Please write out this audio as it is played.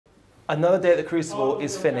Another day at the Crucible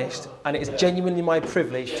is finished, and it is genuinely my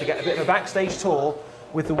privilege to get a bit of a backstage tour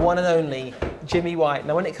with the one and only Jimmy White.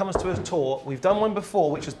 Now, when it comes to a tour, we've done one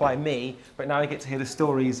before, which was by me, but now I get to hear the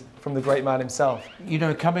stories from the great man himself. You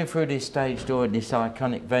know, coming through this stage door in this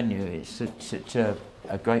iconic venue, it's such a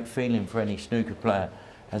great feeling for any snooker player.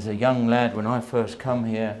 As a young lad, when I first come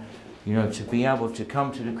here, you know, to be able to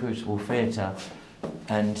come to the Crucible Theatre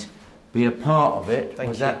and be a part of it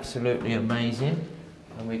was absolutely amazing.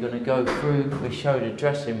 And we're going to go through, we show the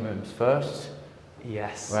dressing rooms first.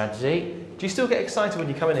 Yes. Radzi. Do you still get excited when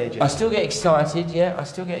you come in here, Jim? I still get excited, yeah, I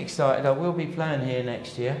still get excited. I will be playing here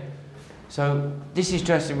next year. So this is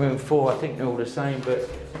dressing room 4, I think they're all the same, but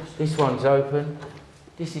this one's open.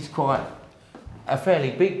 This is quite a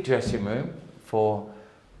fairly big dressing room for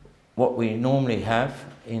what we normally have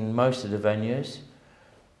in most of the venues.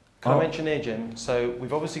 Can I mention here, Jim? So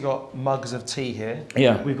we've obviously got mugs of tea here.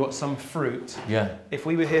 Yeah. We've got some fruit. Yeah. If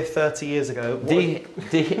we were here 30 years ago...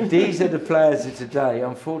 These are the players of today.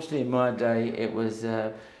 Unfortunately, in my day, it was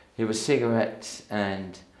cigarettes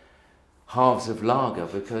and halves of lager,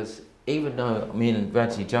 because even though me and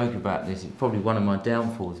Radzi joke about this, it's probably one of my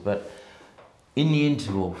downfalls, but in the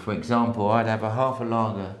interval, for example, I'd have a half a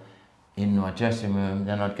lager in my dressing room,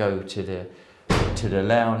 then I'd go to the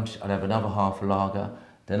lounge, I'd have another half a lager,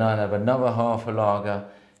 then I'd have another half a lager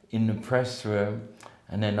in the press room,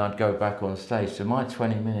 and then I'd go back on stage. So my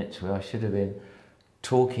 20 minutes where I should have been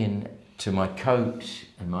talking to my coach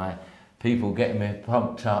and my people getting me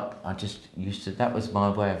pumped up, I just used to, that was my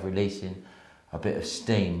way of releasing a bit of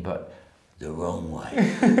steam, but the wrong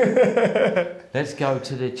way. Let's go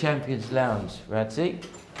to the Champions Lounge, Radzi.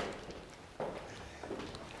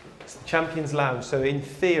 It's the Champions Lounge, so in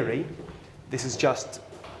theory, this is just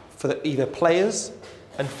for either players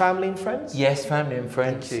and family and friends? Yes, family and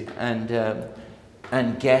friends,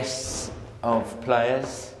 and guests of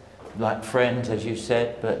players, like friends, as you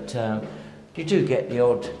said, but you do get the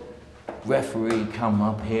odd referee come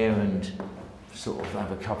up here and sort of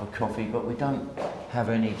have a cup of coffee, but we don't have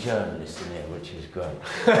any journalists in here, which is great.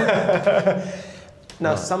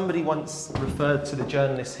 Now, somebody once referred to the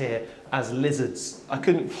journalists here as lizards. I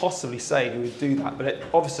couldn't possibly say who would do that, but it,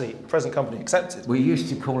 obviously, present company accepted. We used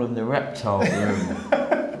to call them the reptile room.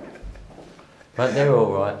 But they're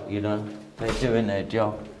all right, you know. They're doing their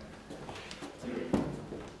job.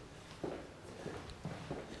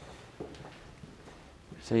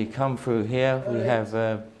 So you come through here, we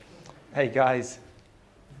have... hey, guys.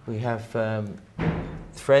 We have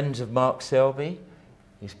friends of Mark Selby,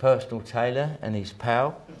 his personal tailor and his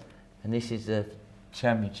pal, and this is the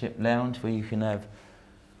Championship Lounge where you can have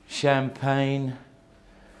champagne.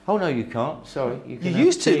 Oh no, you can't. Sorry, you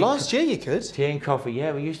used to last year. You could tea and coffee.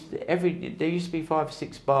 Yeah, we used to, there used to be 5 or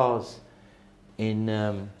 6 bars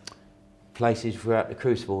in places throughout the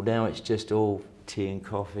Crucible. Now it's just all tea and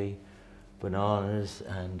coffee, bananas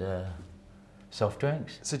and soft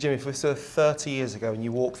drinks. So Jimmy, if this were 30 years ago and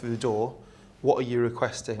you walk through the door, what are you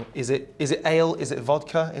requesting? Is it ale? Is it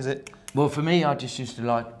vodka? Is it? Well, for me, I just used to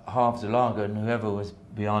like halves of lager, and whoever was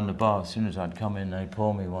behind the bar, as soon as I'd come in, they'd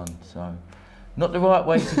pour me one. So, not the right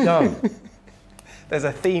way to go. There's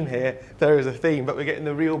a theme here. There is a theme, but we're getting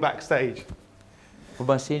the real backstage.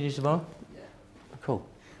 Will I see you tomorrow? Yeah. Cool.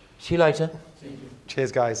 See you later. See you.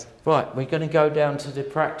 Cheers, guys. Right, we're going to go down to the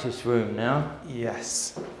practice room now.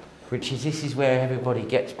 Yes. This is where everybody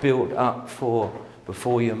gets built up for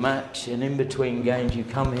before your match, and in between games you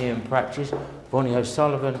come here and practice. Ronnie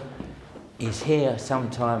O'Sullivan is here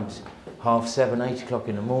sometimes 7:30, 8 o'clock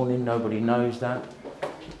in the morning. Nobody knows that.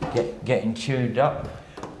 Getting tuned up.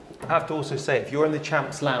 I have to also say, if you're in the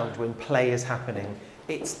Champs Lounge when play is happening,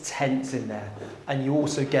 it's tense in there, and you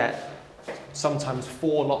also get sometimes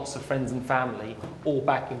 4 lots of friends and family, all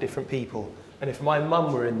backing different people. And if my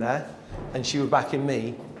mum were in there and she were backing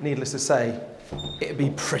me, needless to say, it'd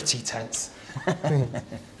be pretty tense.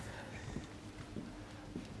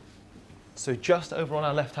 So just over on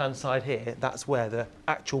our left-hand side here, that's where the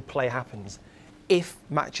actual play happens. If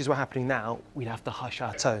matches were happening now, we'd have to hush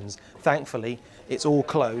our tones. Thankfully, it's all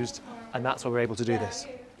closed, and that's why we're able to do this.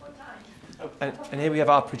 And here we have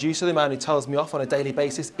our producer, the man who tells me off on a daily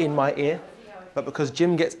basis in my ear. But because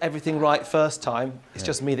Jim gets everything right first time, it's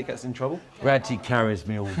just me that gets in trouble. Radzi carries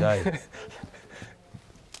me all day.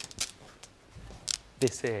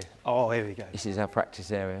 This here. Oh, here we go. This is our practice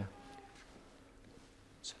area.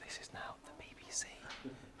 So this is now the BBC,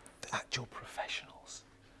 the actual professionals.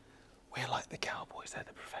 We're like the cowboys, they're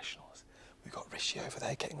the professionals. We've got Rishi over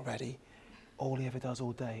there getting ready. All he ever does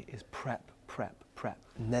all day is prep, prep, prep.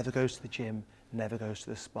 Never goes to the gym, never goes to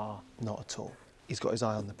the spa, not at all. He's got his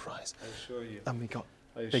eye on the prize. I assure you. And we got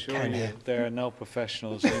I assure you, there are no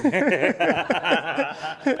professionals in here.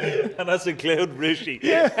 And that's including Rishi.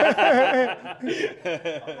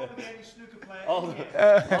 All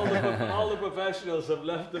the professionals have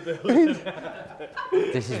left the building.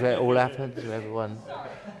 This is where it all happens, where everyone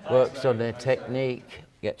works on their technique,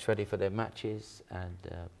 gets ready for their matches, and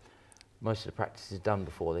most of the practice is done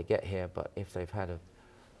before they get here, but if they've had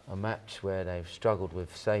a match where they've struggled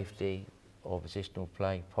with safety or positional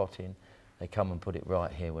play, potting, they come and put it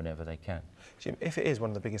right here whenever they can. Jim, if it is one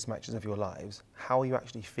of the biggest matches of your lives, how are you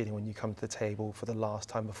actually feeling when you come to the table for the last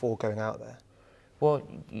time before going out there? Well,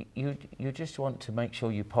 you just want to make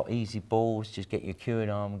sure you pot easy balls, just get your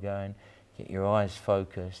cueing arm going, get your eyes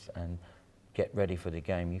focused and get ready for the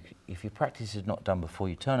game. If your practice is not done before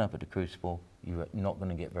you turn up at the Crucible, you're not going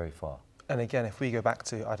to get very far. And again, if we go back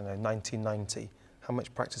to, I don't know, 1990, how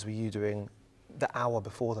much practice were you doing the hour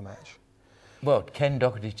before the match? Well, Ken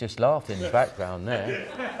Doherty's just laughed in the background there.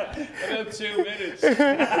 About 2 minutes.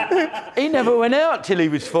 He never went out till he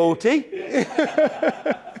was 40.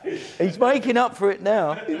 He's making up for it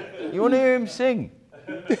now. You want to hear him sing?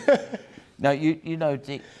 Now, you know,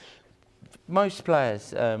 most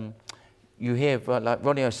players, you hear, like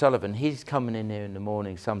Ronnie O'Sullivan, he's coming in here in the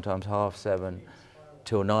morning, sometimes 7:30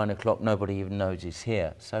 till 9 o'clock. Nobody even knows he's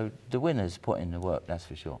here. So the winners put in the work, that's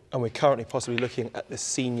for sure. And we're currently possibly looking at the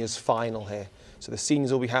seniors final here. So the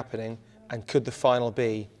seniors will be happening, and could the final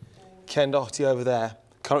be Ken Doherty over there,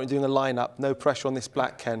 currently doing a lineup, no pressure on this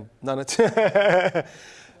black Ken, none at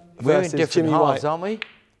We're in different halves, aren't we?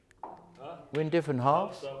 Huh? We're in different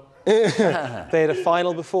halves. They had a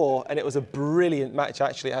final before, and it was a brilliant match,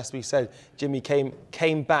 actually, as we said. Jimmy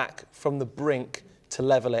came back from the brink to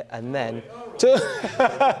level it, and then...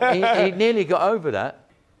 he nearly got over that.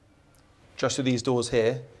 Just through these doors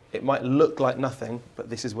here, it might look like nothing, but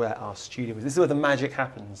this is where our studio is. This is where the magic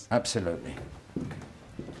happens. Absolutely.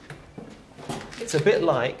 It's a bit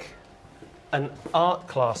like an art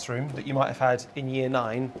classroom that you might have had in year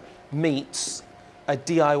 9 meets a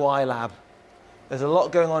DIY lab. There's a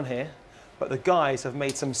lot going on here, but the guys have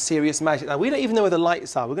made some serious magic. Now, we don't even know where the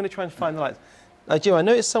lights are. We're going to try and find the lights. Now, Jim, I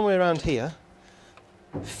know it's somewhere around here.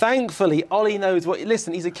 Thankfully, Ollie knows what...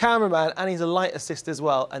 Listen, he's a cameraman and he's a light assist as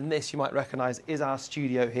well, and this, you might recognise, is our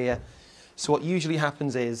studio here. So what usually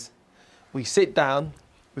happens is we sit down,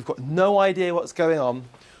 we've got no idea what's going on.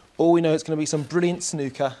 All we know it's going to be some brilliant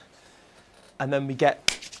snooker, and then we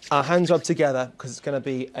get our hands rubbed together because it's going to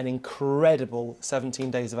be an incredible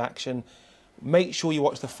 17 days of action. Make sure you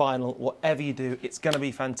watch the final. Whatever you do, it's going to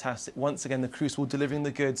be fantastic. Once again, the Crucible delivering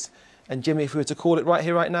the goods. And Jimmy, if we were to call it right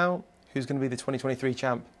here, right now, who's going to be the 2023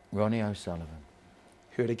 champ? Ronnie O'Sullivan.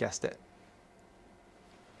 Who would have guessed it?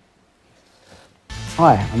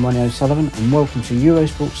 Hi, I'm Ronnie O'Sullivan and welcome to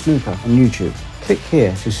Eurosport Snooker on YouTube. Click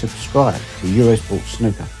here to subscribe to Eurosport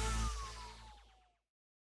Snooker.